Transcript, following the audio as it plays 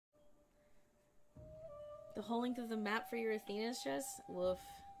The whole length of the map for your Athena's chest? Woof.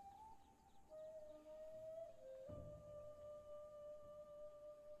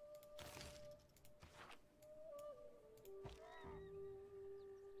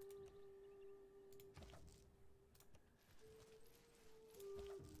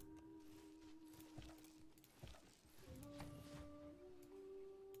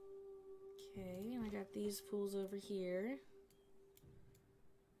 Okay, and I got these fools over here.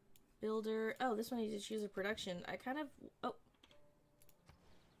 Builder. Oh, this one you just choose a production. I kind of... Oh.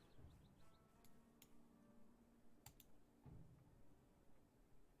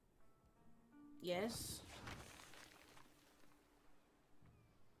 Yes.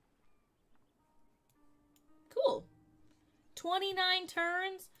 Cool. 29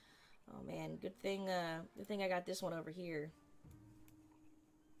 turns? Oh man, good thing I got this one over here.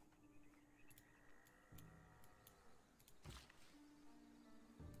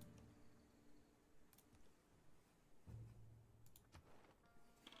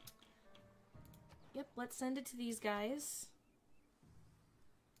 Yep, let's send it to these guys.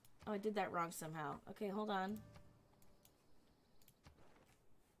 Oh, I did that wrong somehow. Okay, hold on.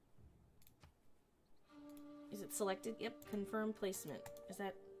 Is it selected? Yep, confirm placement. Is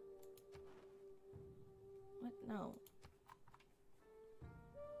that... What? No.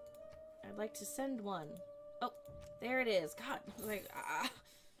 I'd like to send one. Oh, there it is. God, I was like, ah.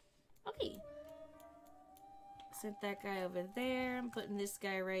 Okay. Sent that guy over there. I'm putting this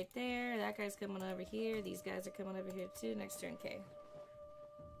guy right there. That guy's coming over here. These guys are coming over here too. Next turn, K.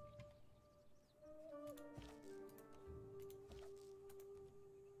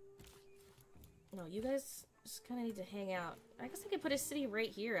 No, you guys just kind of need to hang out. I guess I could put a city right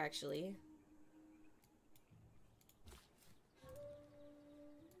here, actually.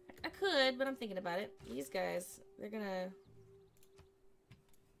 I could, but I'm thinking about it. These guys, they're gonna...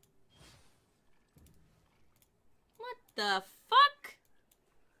 What the fuck?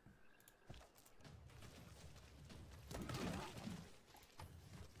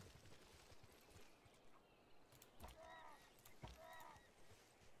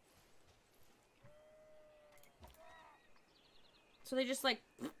 So they just like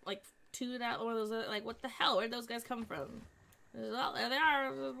tooted out one of those, like, what the hell? Where'd those guys come from? Oh, there they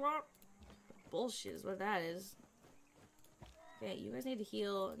are. Bullshit is what that is. Okay, you guys need to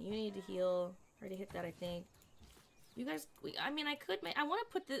heal. You need to heal. Already hit that, I think. You guys, I mean, I could make, I want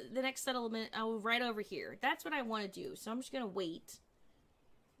to put the next settlement right over here. That's what I want to do. So I'm just going to wait.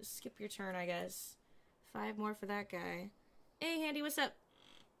 Just skip your turn, I guess. 5 more for that guy. Hey, Handy, what's up?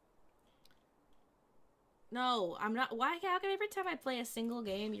 No, I'm not. Why? How come every time I play a single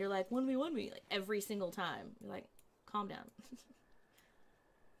game, you're like, 1v1 like, every single time. You're like, calm down.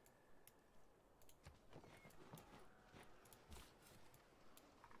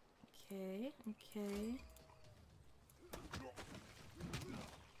 Okay, okay.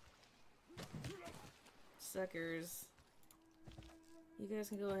 Suckers. You guys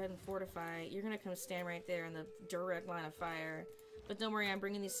can go ahead and fortify. You're gonna come stand right there in the direct line of fire. But don't worry, I'm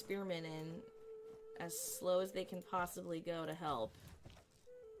bringing these spearmen in as slow as they can possibly go to help.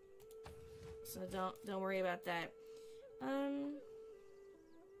 So don't worry about that.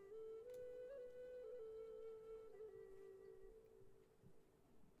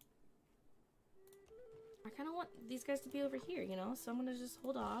 I kind of want these guys to be over here, you know? So I'm gonna just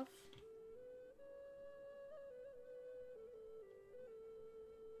hold off.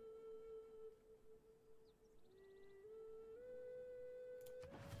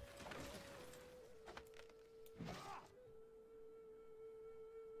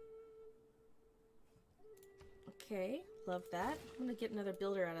 Okay, love that. I'm gonna get another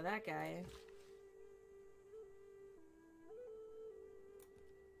builder out of that guy.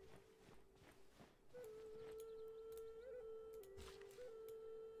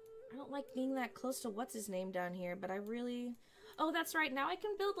 I don't like being that close to what's his name down here, but I really... Oh, that's right. Now I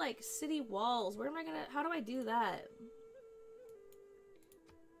can build, like, city walls. Where am I gonna... How do I do that?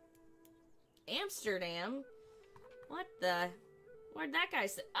 Amsterdam? What the... Where'd that guy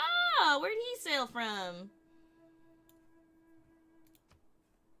sail? Oh! Where'd he sail from?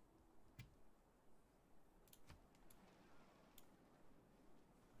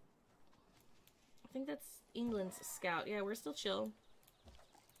 I think that's England's scout. Yeah, we're still chill.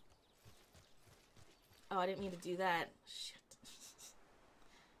 Oh, I didn't mean to do that. Shit.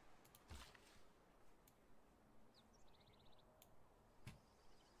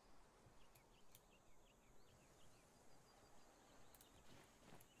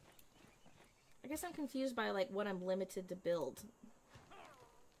 I guess I'm confused by, like, what I'm limited to build.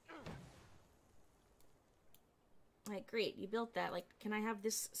 Like, great, you built that. Like, can I have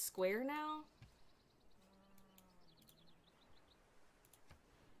this square now?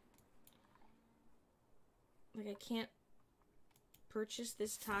 Like, I can't purchase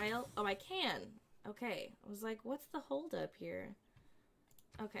this tile? Oh, I can! Okay. I was like, what's the holdup here?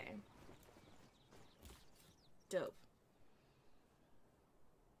 Okay. Dope.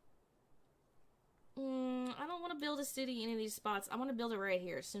 I don't want to build a city in any of these spots. I want to build it right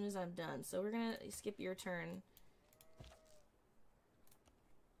here as soon as I'm done. So we're gonna skip your turn.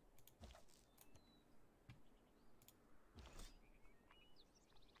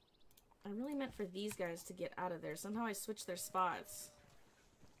 I really meant for these guys to get out of there. Somehow I switched their spots.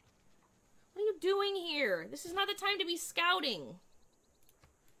 What are you doing here? This is not the time to be scouting.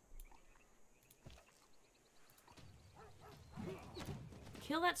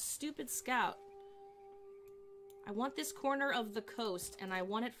 Kill that stupid scout. I want this corner of the coast, and I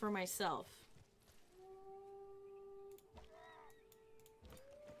want it for myself.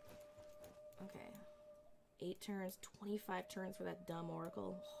 Okay. 8 turns, 25 turns for that dumb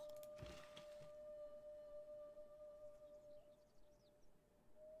oracle.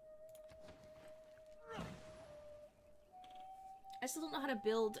 I still don't know how to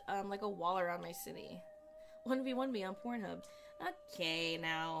build, like a wall around my city. 1v1 me on Pornhub. Okay,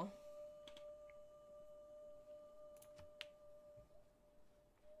 now.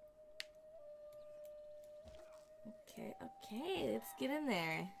 Okay, let's get in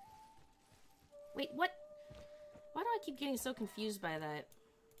there. Wait, what? Why do I keep getting so confused by that?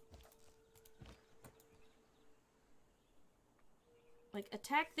 Like,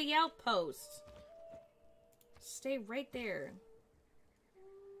 attack the outpost. Stay right there.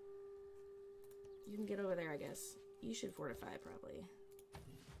 You can get over there, I guess. You should fortify, probably.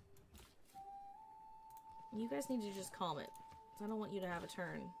 You guys need to just calm it. 'Cause I don't want you to have a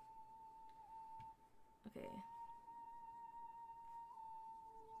turn. Okay.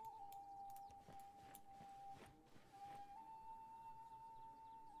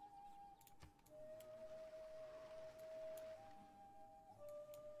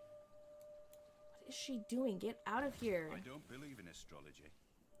 What is she doing? Get out of here. I don't believe in astrology.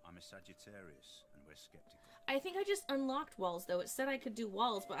 I'm a Sagittarius, and we're skeptical. I think I just unlocked walls, though. It said I could do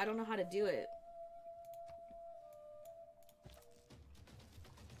walls, but I don't know how to do it.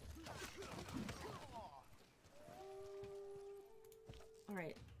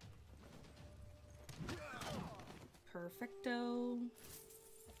 Alright. Perfecto.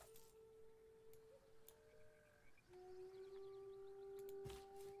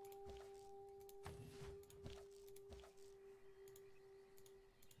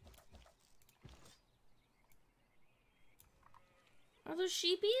 Are those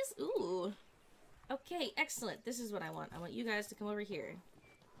sheepies? Ooh. Okay, excellent. This is what I want. I want you guys to come over here.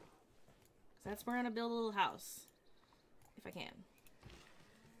 'Cause that's where I'm gonna build a little house. If I can.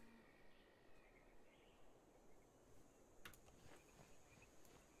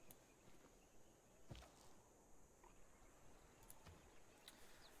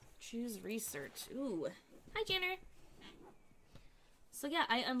 Choose research. Ooh. Hi, Jenner. So yeah,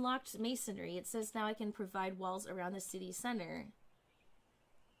 I unlocked masonry. It says now I can provide walls around the city center.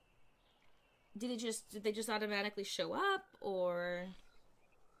 Did they just automatically show up, or?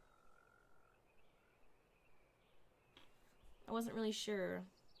 I wasn't really sure.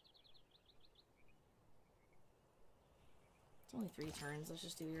 It's only 3 turns. Let's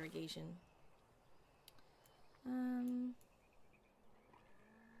just do irrigation.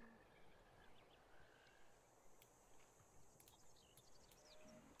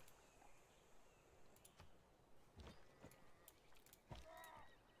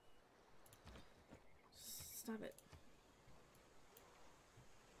 Stop it.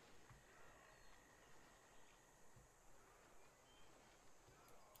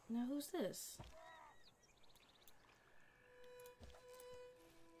 Now who's this?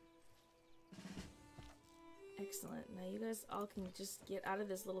 Excellent. Now you guys all can just get out of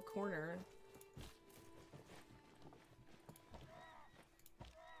this little corner.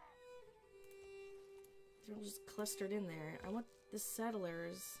 They're all just clustered in there. I want the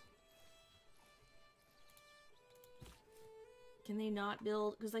settlers. Can they not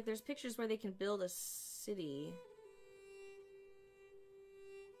build? Because, like, there's pictures where they can build a city.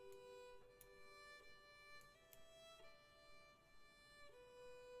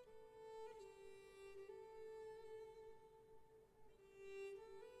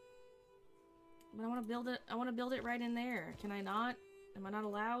 But I want to build it. I want to build it right in there. Can I not? Am I not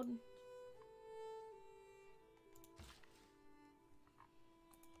allowed?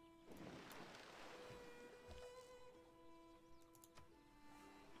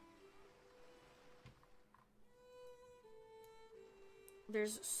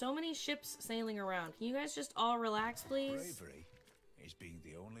 There's so many ships sailing around. Can you guys just all relax, please? Bravery is being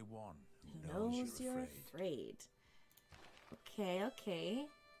the only one who knows you're afraid. Okay, okay.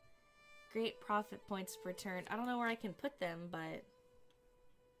 Great profit points per turn. I don't know where I can put them, but...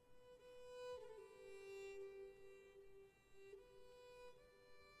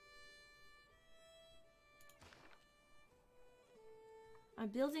 I'm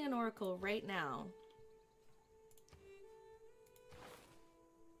building an oracle right now.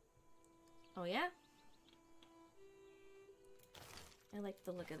 Oh yeah? I like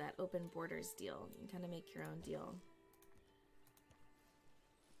the look of that open borders deal. You can kind of make your own deal.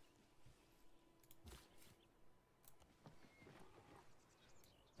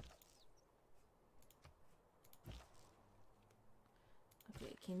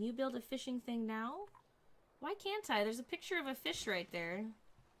 Okay, can you build a fishing thing now? Why can't I? There's a picture of a fish right there.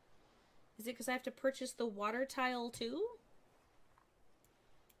 Is it because I have to purchase the water tile too?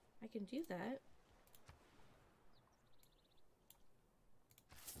 I can do that.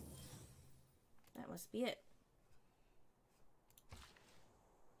 That must be it.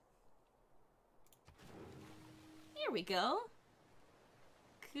 Here we go.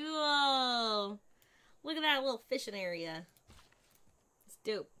 Cool. Look at that little fishing area. It's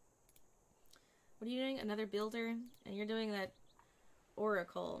dope. What are you doing? Another builder? And you're doing that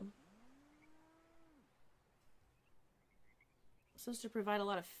oracle. Supposed to provide a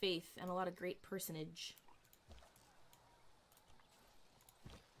lot of faith and a lot of great personage.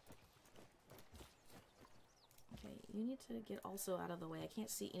 Okay, you need to get also out of the way. I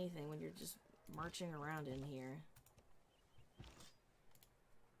can't see anything when you're just marching around in here.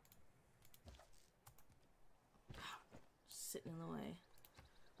 Just sitting in the way.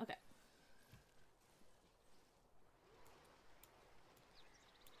 Okay.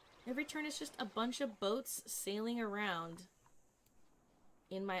 Every turn is just a bunch of boats sailing around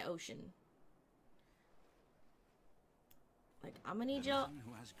in my ocean. Like, I'm gonna need y'all.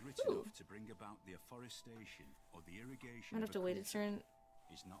 Who has grit enough to bring about the afforestation or the irrigation I'm gonna have to wait a turn.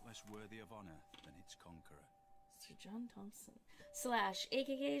 Is not less worthy of honor than its conqueror. Sir John Thompson /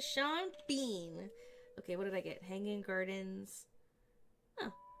 aka Sean Bean. Okay, what did I get? Hanging Gardens. Huh.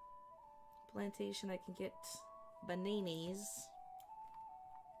 Plantation. I can get bananas.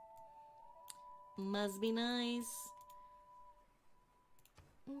 Must be nice.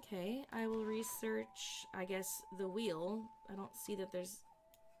 Okay, I will research, I guess, the wheel. I don't see that there's...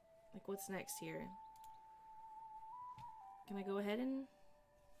 Like, what's next here? Can I go ahead and...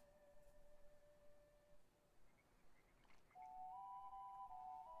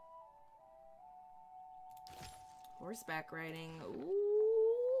 Horseback riding.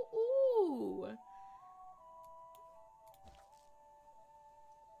 Ooh, ooh.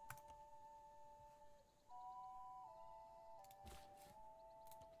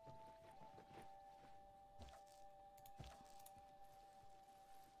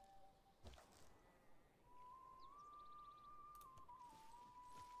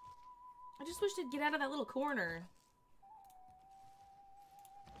 I just wish they'd get out of that little corner.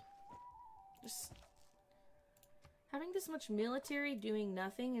 Just having this much military doing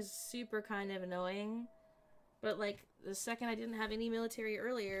nothing is super kind of annoying. But like the second I didn't have any military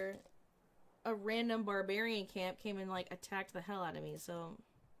earlier, a random barbarian camp came and like attacked the hell out of me, so...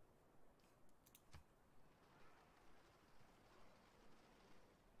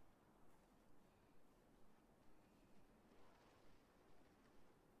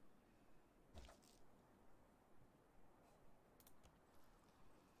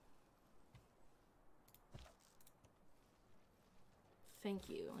 Thank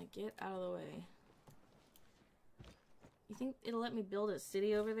you. Like, get out of the way. You think it'll let me build a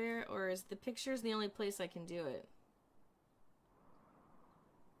city over there? Or is the pictures the only place I can do it?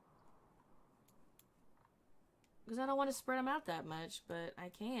 Because I don't want to spread them out that much, but I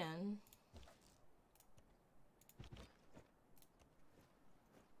can.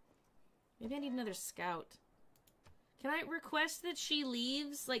 Maybe I need another scout. Can I request that she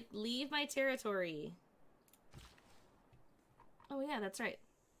leaves? Like, leave my territory. Oh yeah, that's right.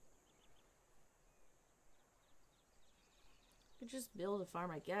 Could just build a farm,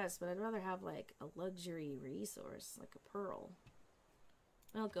 I guess, but I'd rather have like a luxury resource, like a pearl.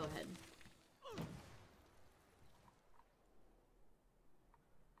 Well, go ahead.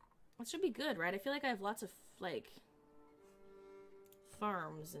 That should be good, right? I feel like I have lots of like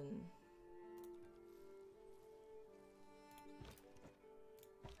farms and...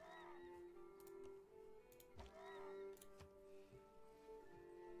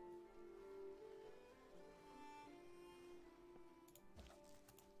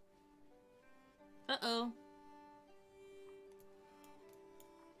 Uh-oh.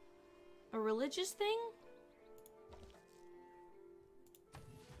 A religious thing?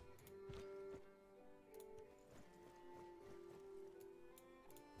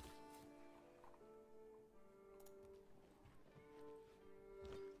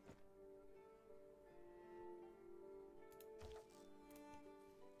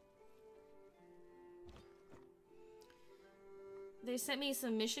 They sent me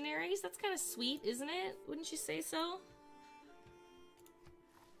some missionaries. That's kind of sweet, isn't it? Wouldn't you say so?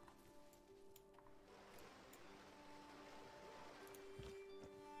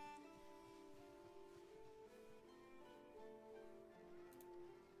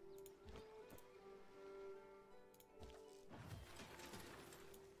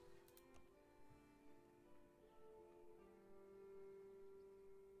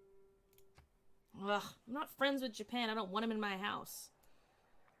 Ugh, I'm not friends with Japan. I don't want him in my house.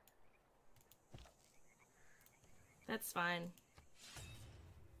 That's fine.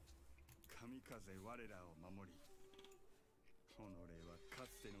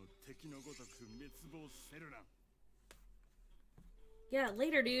 Yeah,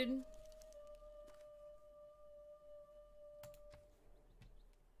 later, dude.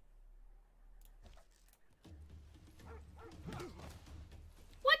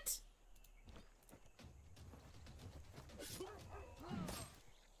 What?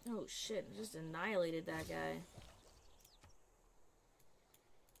 Oh shit, just annihilated that guy.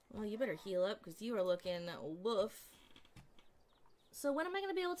 Well, you better heal up because you are looking woof. So when am I going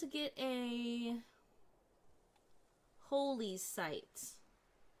to be able to get a holy site?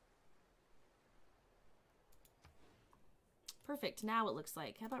 Perfect, now it looks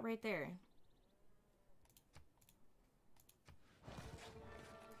like. How about right there?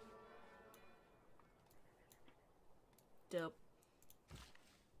 Dope.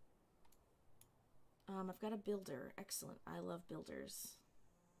 I've got a builder. Excellent. I love builders.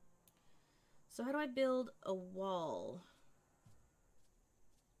 So how do I build a wall?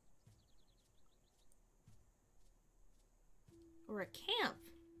 Or a camp?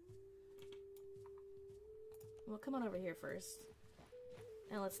 Well, come on over here first.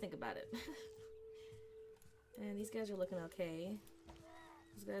 And let's think about it. And these guys are looking okay.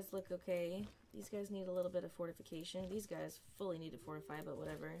 These guys look okay. These guys need a little bit of fortification. These guys fully need to fortify, but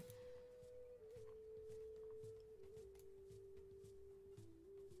whatever.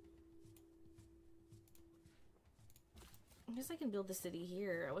 I guess I can build the city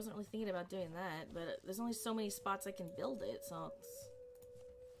here. I wasn't really thinking about doing that, but there's only so many spots I can build it, so it's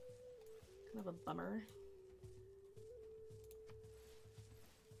kind of a bummer.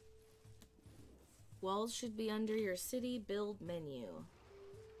 Walls should be under your city build menu.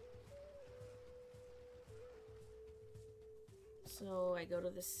 So I go to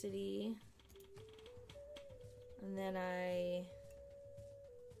the city, and then I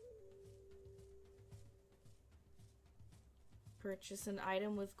purchase an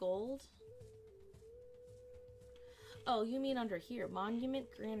item with gold. Oh, you mean under here. Monument,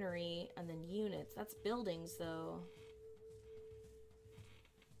 granary, and then units. That's buildings, though.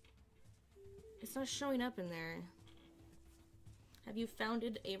 It's not showing up in there. Have you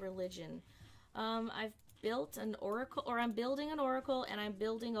founded a religion? I've built an oracle, or I'm building an oracle, and I'm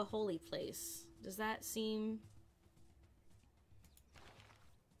building a holy place. Does that seem...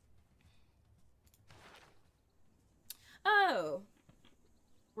 Oh!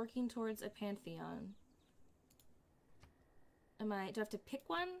 Working towards a pantheon. Do I have to pick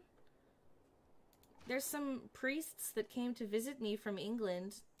one? There's some priests that came to visit me from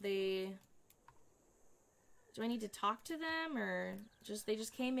England. Do I need to talk to them, or they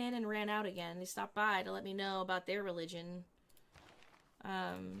just came in and ran out again? They stopped by to let me know about their religion.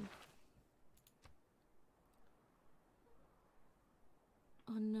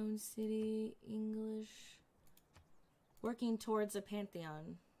 Unknown city, English. Working towards a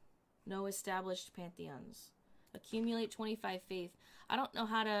pantheon. No established pantheons. Accumulate 25 faith. I don't know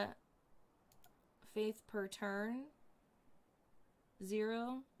how to... Faith per turn.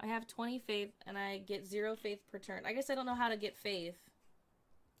 0. I have 20 faith and I get 0 faith per turn. I guess I don't know how to get faith.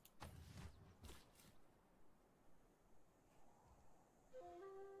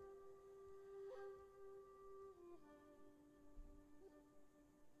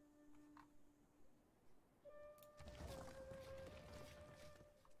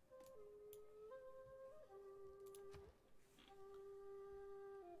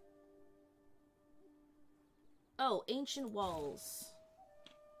 Oh, ancient walls.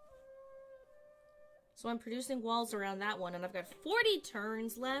 So I'm producing walls around that one, and I've got 40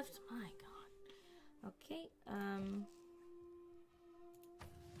 turns left. My god. Okay,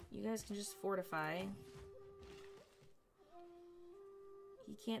 you guys can just fortify.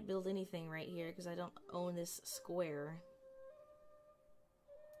 He can't build anything right here because I don't own this square.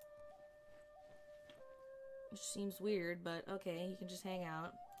 Which seems weird, but okay, he can just hang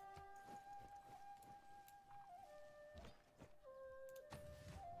out.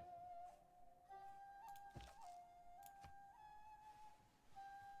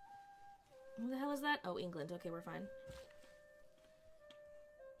 Who the hell is that? Oh, England. Okay, we're fine.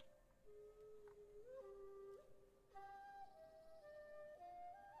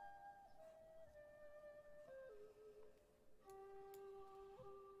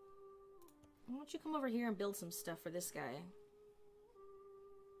 don't you come over here and build some stuff for this guy?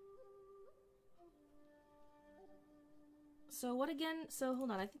 So what again? So hold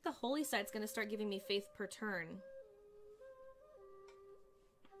on, I think the holy site's gonna start giving me faith per turn.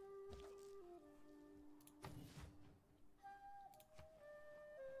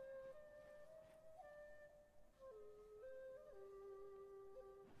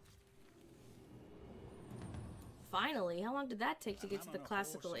 Finally, how long did that take to get to the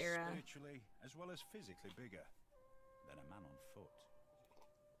classical era? Spiritually as well as physically bigger than a man on foot.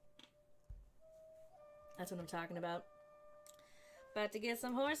 That's what I'm talking about. About to get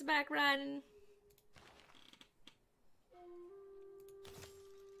some horseback riding.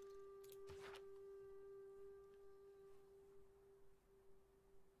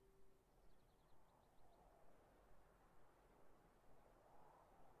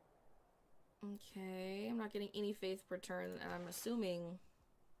 Okay, I'm not getting any faith per turn, and I'm assuming...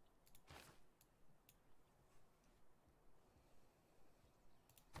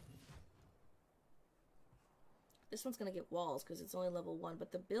 This one's gonna get walls because it's only level 1,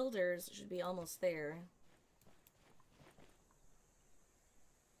 but the builders should be almost there.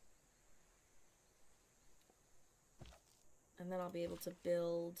 And then I'll be able to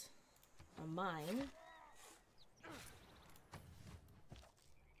build a mine.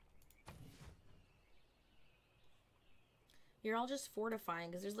 You're all just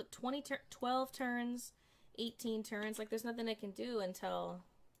fortifying because there's like 12 turns, 18 turns. Like there's nothing I can do until...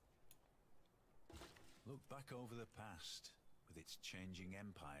 Look back over the past with its changing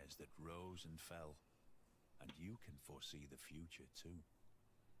empires that rose and fell, and you can foresee the future too.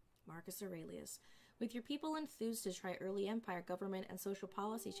 Marcus Aurelius. With your people enthused to try early empire government and social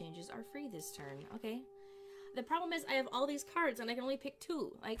policy changes are free this turn. Okay. The problem is I have all these cards and I can only pick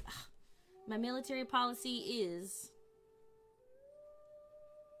 2. Like, ugh. My military policy is...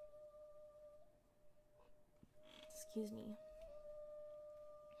 Excuse me.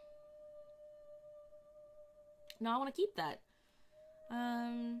 No, I want to keep that.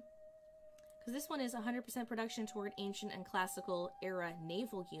 Because this one is 100% production toward ancient and classical era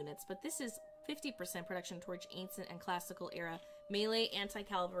naval units, but this is 50% production towards ancient and classical era melee,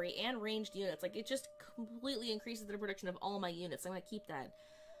 anti-cavalry, and ranged units. Like, it just completely increases the production of all my units. I'm going to keep that.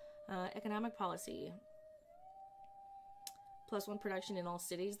 Economic policy. +1 production in all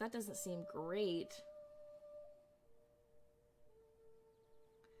cities. That doesn't seem great.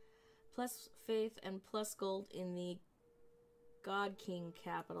 Plus faith and plus gold in the God King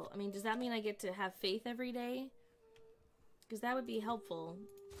capital. I mean, does that mean I get to have faith every day? Because that would be helpful.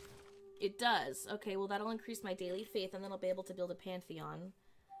 It does. Okay, well that'll increase my daily faith and then I'll be able to build a pantheon.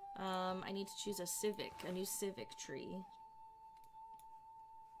 I need to choose a new civic tree.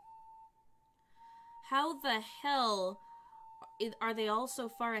 How the hell are they all so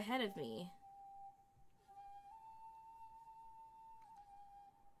far ahead of me?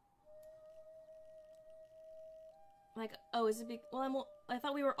 Like, oh, is it big? Well, I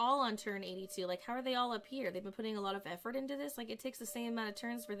thought we were all on turn 82. Like, how are they all up here? They've been putting a lot of effort into this. Like, it takes the same amount of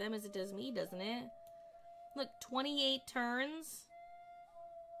turns for them as it does me, doesn't it? Look, 28 turns.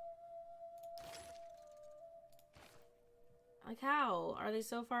 Like, how are they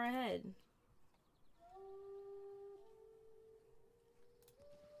so far ahead?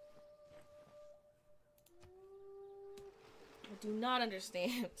 I do not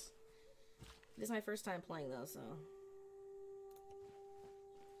understand. This is my first time playing, though, so...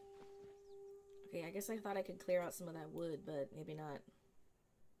 Okay, I guess I thought I could clear out some of that wood, but maybe not.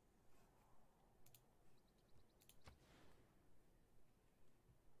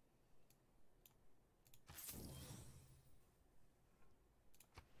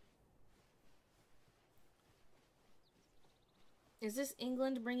 Is this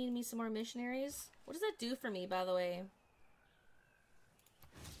England bringing me some more missionaries? What does that do for me, by the way?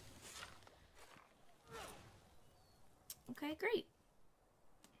 Okay, great.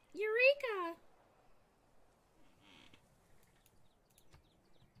 Eureka!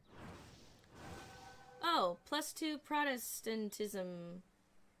 Oh, +2 Protestantism.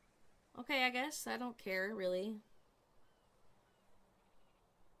 Okay, I guess. I don't care, really.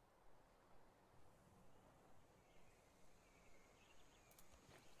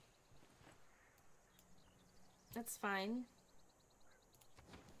 That's fine.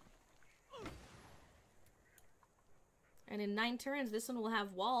 And in 9 turns, this one will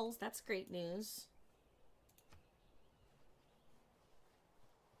have walls. That's great news.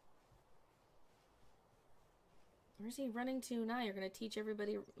 Where's he running to now? You're going to teach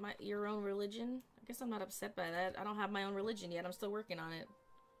everybody your own religion? I guess I'm not upset by that. I don't have my own religion yet. I'm still working on it.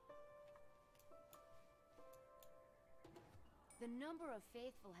 The number of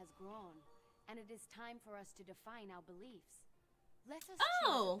faithful has grown, and it is time for us to define our beliefs. Let us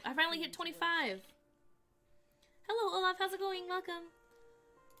Oh, I finally hit 25. Hello, Olaf. How's it going? Welcome.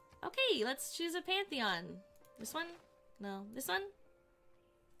 Okay, let's choose a pantheon. This one? No, this one?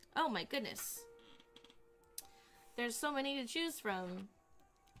 Oh my goodness. There's so many to choose from.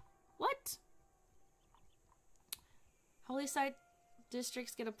 What? Holy site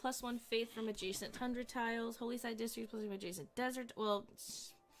districts get a +1 faith from adjacent tundra tiles. Holy site districts +1 from adjacent desert. Well,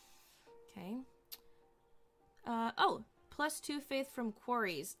 okay. Oh, +2 faith from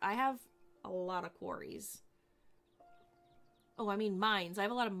quarries. I have a lot of quarries. Oh, I mean mines. I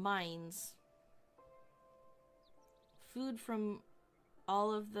have a lot of mines. Food from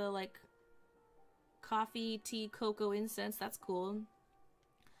all of the, like, coffee, tea, cocoa, incense. That's cool.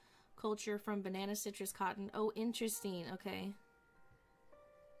 Culture from banana, citrus, cotton. Oh, interesting. Okay.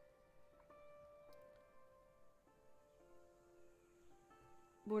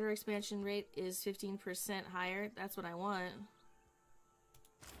 Border expansion rate is 15% higher. That's what I want.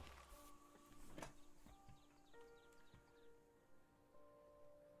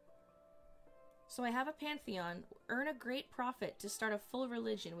 So I have a pantheon. Earn a great profit to start a full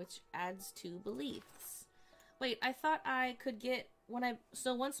religion, which adds 2 beliefs. Wait, I thought I could get when I...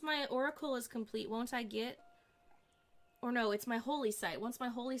 So once my oracle is complete, won't I get... Or no, it's my holy site. Once my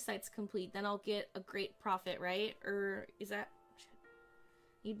holy site's complete, then I'll get a great profit, right? Or is that... Shit.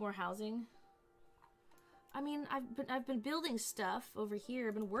 Need more housing? I mean, I've been building stuff over here.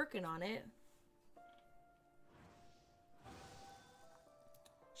 I've been working on it.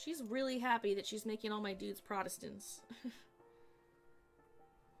 She's really happy that she's making all my dudes Protestants.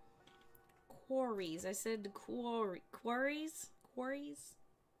 Quarries. I said quarries? Quarries?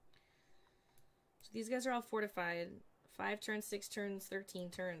 So these guys are all fortified. 5 turns, 6 turns,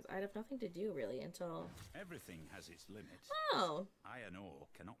 13 turns. I'd have nothing to do, really, until... Everything has its limit. Oh! Iron ore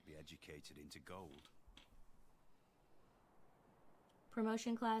cannot be educated into gold.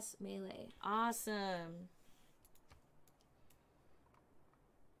 Promotion class, melee. Awesome!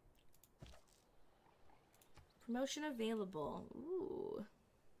 Promotion available. Ooh.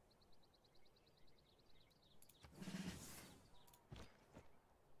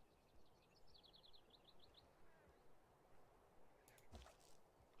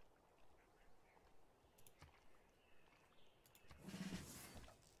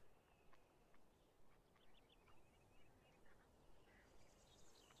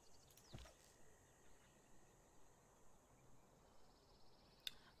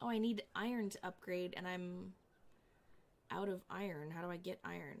 Oh, I need iron to upgrade, and I'm out of iron. How do I get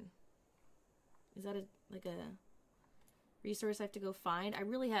iron? Is that like a resource I have to go find? I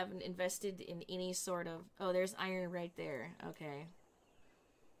really haven't invested in any sort of... Oh, there's iron right there. Okay.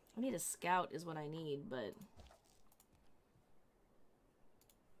 I need a scout is what I need, but...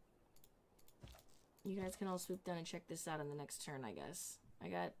 You guys can all swoop down and check this out on the next turn, I guess. I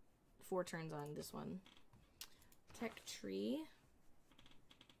got 4 turns on this one. Tech tree.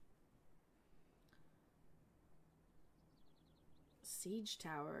 Siege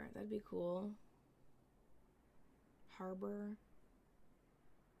tower. That'd be cool. Harbor.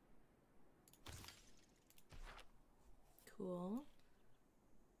 Cool.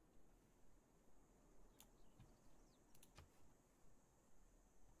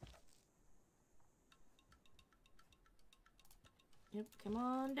 Yep, come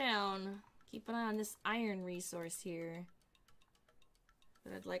on down. Keep an eye on this iron resource here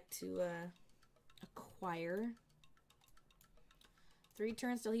that I'd like to acquire. 3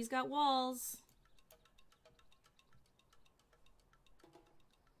 turns till he's got walls.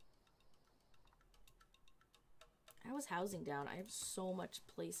 How is housing down? I have so much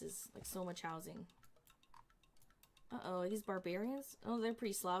places, like so much housing. Uh-oh, are these barbarians? Oh, they're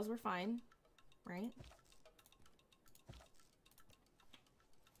pre-Slavs. We're fine, right?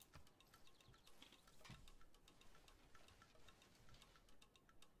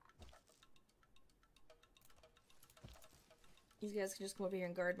 These guys can just come over here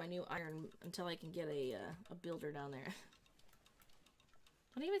and guard my new iron until I can get a builder down there.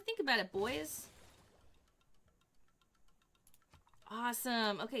 Don't even think about it, boys.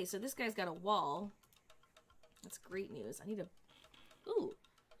 Awesome. Okay, so this guy's got a wall. That's great news. I need a... Ooh.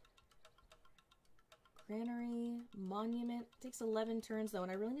 Granary, monument. Takes 11 turns, though,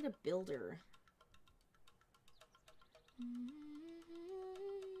 and I really need a builder.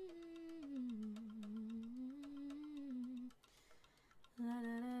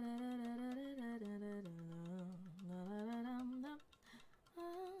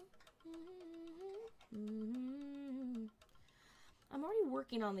 I'm already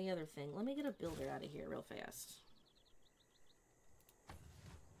working on the other thing. Let me get a builder out of here real fast.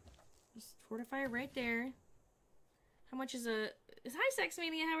 Just fortify right there. How much is a... Hi, Sex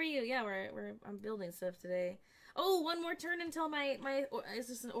Mania, how are you? Yeah, I'm building stuff today. Oh, one more turn until my... Is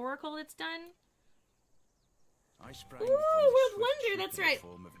this an oracle that's done? I sprang Ooh, from the World swift Wonder, ship that's in the right.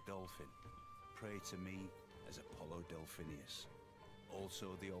 form of a dolphin. Pray to me as Apollo Delphinius.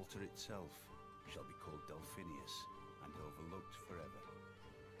 Also the altar itself shall be called Delphinius and overlooked forever.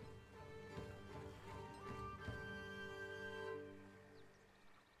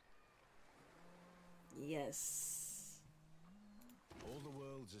 Yes. All the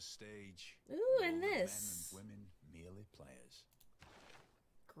world's a stage. Ooh, all and the this. men and women merely players.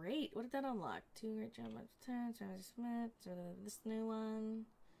 Great. What did that unlock? 2 great job at the time. Charlie Smith. This new one.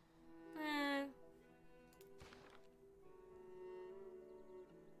 Eh.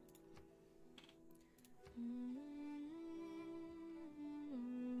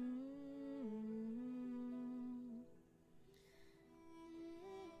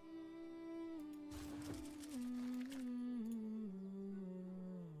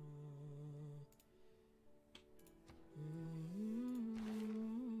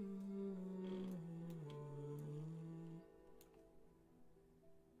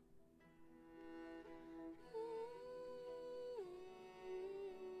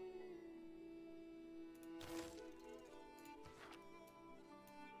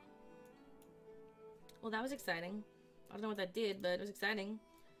 Well, that was exciting. I don't know what that did, but it was exciting.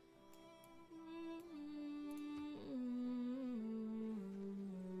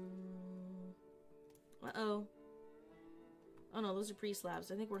 Uh-oh. Oh no, those are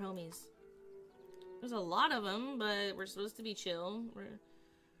pre-slabs. I think we're homies. There's a lot of them, but we're supposed to be chill.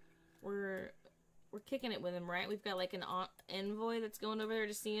 We're kicking it with him, right? We've got like an envoy that's going over there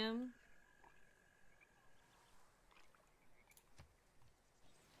to see him.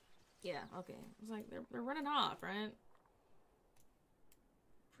 Yeah, okay. It's like they're running off, right?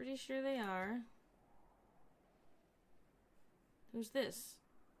 Pretty sure they are. Who's this?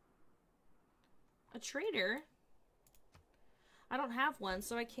 A trader? I don't have one,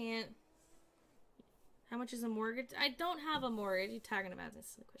 so I can't. How much is a mortgage? I don't have a mortgage. You talking about this?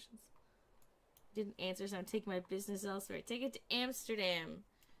 Silly questions. Didn't answer, so I'm taking my business elsewhere. Take it to Amsterdam,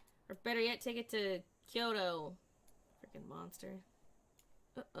 or better yet, take it to Kyoto. Freaking monster.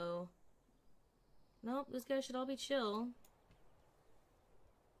 Uh-oh. Nope, this guy should all be chill.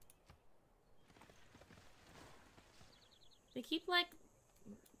 They keep, like,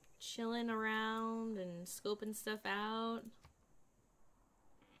 chilling around and scoping stuff out.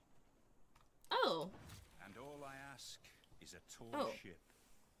 Oh. And all I ask is a tall ship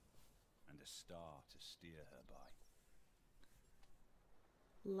and a star to steer her by.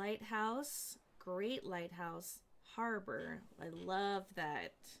 Lighthouse. Great lighthouse. Harbor. I love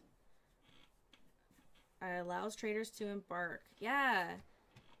that. Allows traders to embark. Yeah.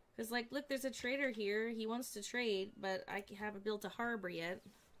 Because, like, look, there's a trader here. He wants to trade, but I haven't built a harbor yet.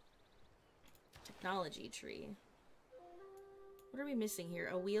 Technology tree. What are we missing here?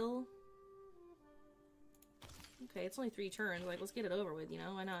 A wheel? Okay, it's only 3 turns. Like, let's get it over with, you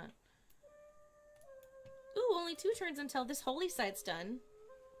know? Why not? Ooh, only 2 turns until this holy site's done.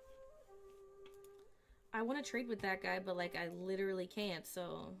 I want to trade with that guy, but, like, I literally can't,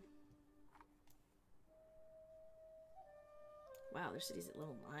 so... Wow, their city's at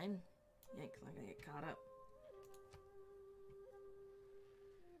level 9. Yeah, because I'm gonna get caught up.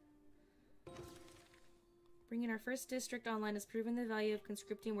 Bringing our first district online has proven the value of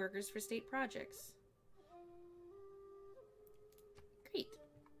conscripting workers for state projects. Great.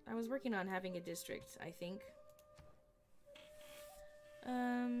 I was working on having a district, I think.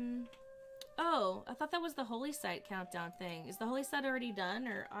 Oh, I thought that was the holy site countdown thing. Is the holy site already done,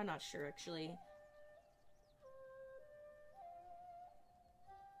 or I'm not sure actually.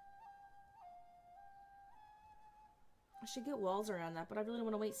 I should get walls around that, but I really don't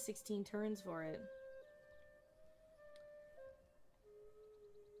want to wait 16 turns for it.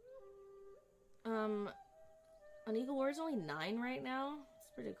 An Eagle War is only 9 right now. It's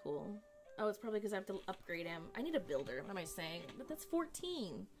pretty cool. Oh, it's probably because I have to upgrade him. I need a builder. What am I saying? But that's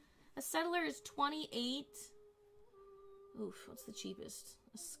 14. A settler is 28. Oof, what's the cheapest?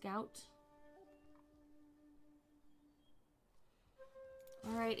 A scout.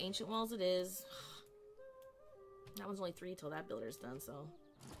 Alright, ancient walls it is. That one's only 3 till that builder's done, so.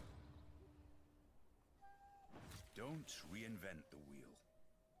 Don't reinvent the wheel.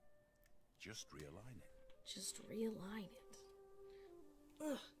 Just realign it. Just realign it.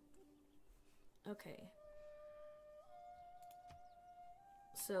 Ugh. Okay.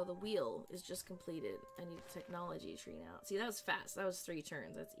 So the wheel is just completed. I need a technology tree now. See, that was fast. That was 3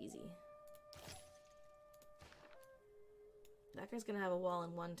 turns. That's easy. That guy's gonna have a wall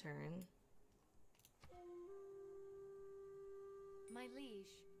in one turn. My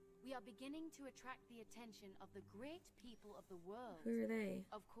liege, we are beginning to attract the attention of the great people of the world. Who are they?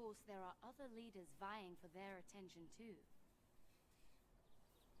 Of course, there are other leaders vying for their attention too.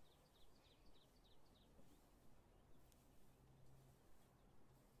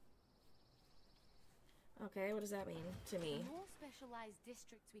 Okay, what does that mean to me? The more specialized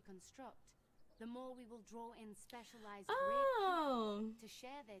districts we construct, the more we will draw in specialized Oh! great people to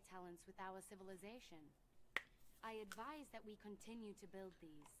share their talents with our civilization. I advise that we continue to build these.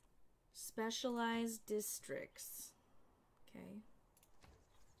 Specialized districts. Okay.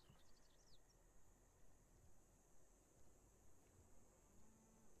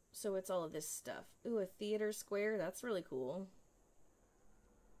 So it's all of this stuff. Ooh, a theater square? That's really cool.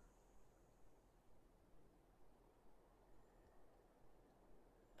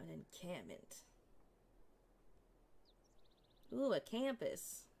 An encampment. Ooh, a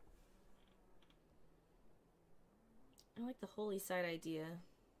campus. I like the holy site idea.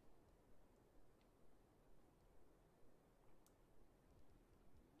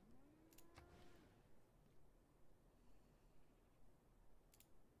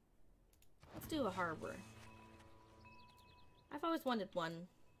 Let's do a harbor. I've always wanted one.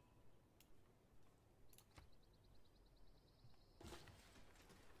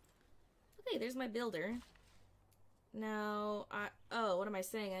 Okay, there's my builder. Now, oh, what am I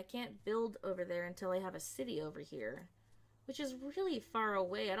saying? I can't build over there until I have a city over here. Which is really far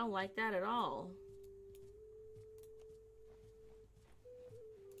away. I don't like that at all.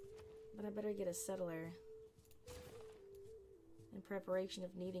 But I better get a settler. In preparation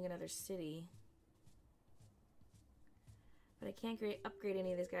of needing another city. But I can't upgrade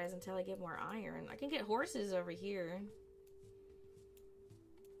any of these guys until I get more iron. I can get horses over here.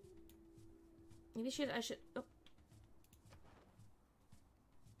 Maybe I should... Oh.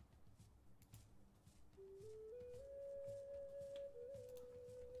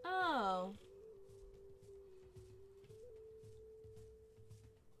 Oh.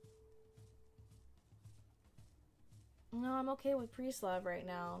 No, I'm okay with pre-Slav right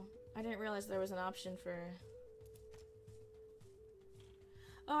now. I didn't realize there was an option for...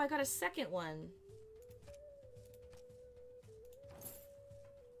 Oh, I got a second one.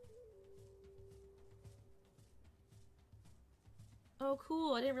 Oh,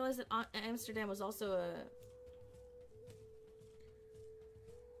 cool. I didn't realize that Amsterdam was also a...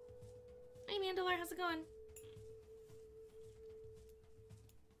 Hey, Mandalore, how's it going?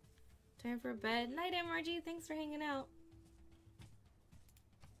 Time for bed. Night, MRG. Thanks for hanging out.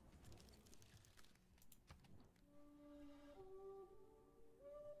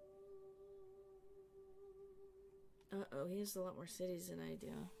 Uh-oh, he has a lot more cities than I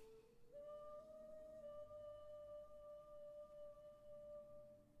do.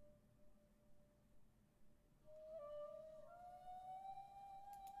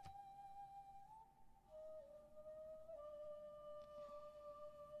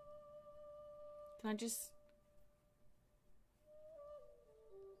 Can I just...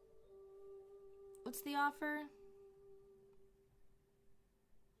 What's the offer?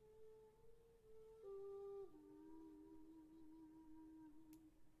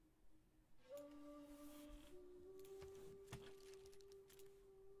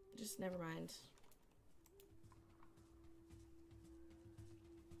 Just never mind.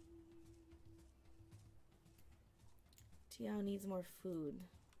 Tiao needs more food.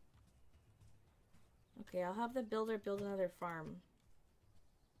 Okay, I'll have the builder build another farm.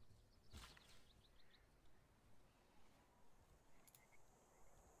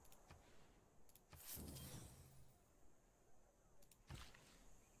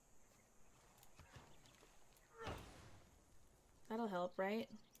 That'll help, right?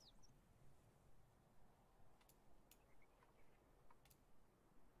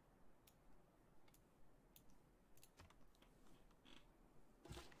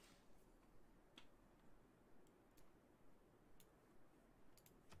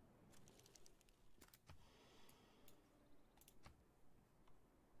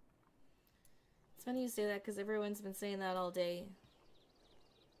 It's funny you say that because everyone's been saying that all day.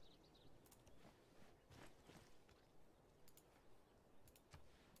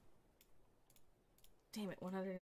 Damn it, 100.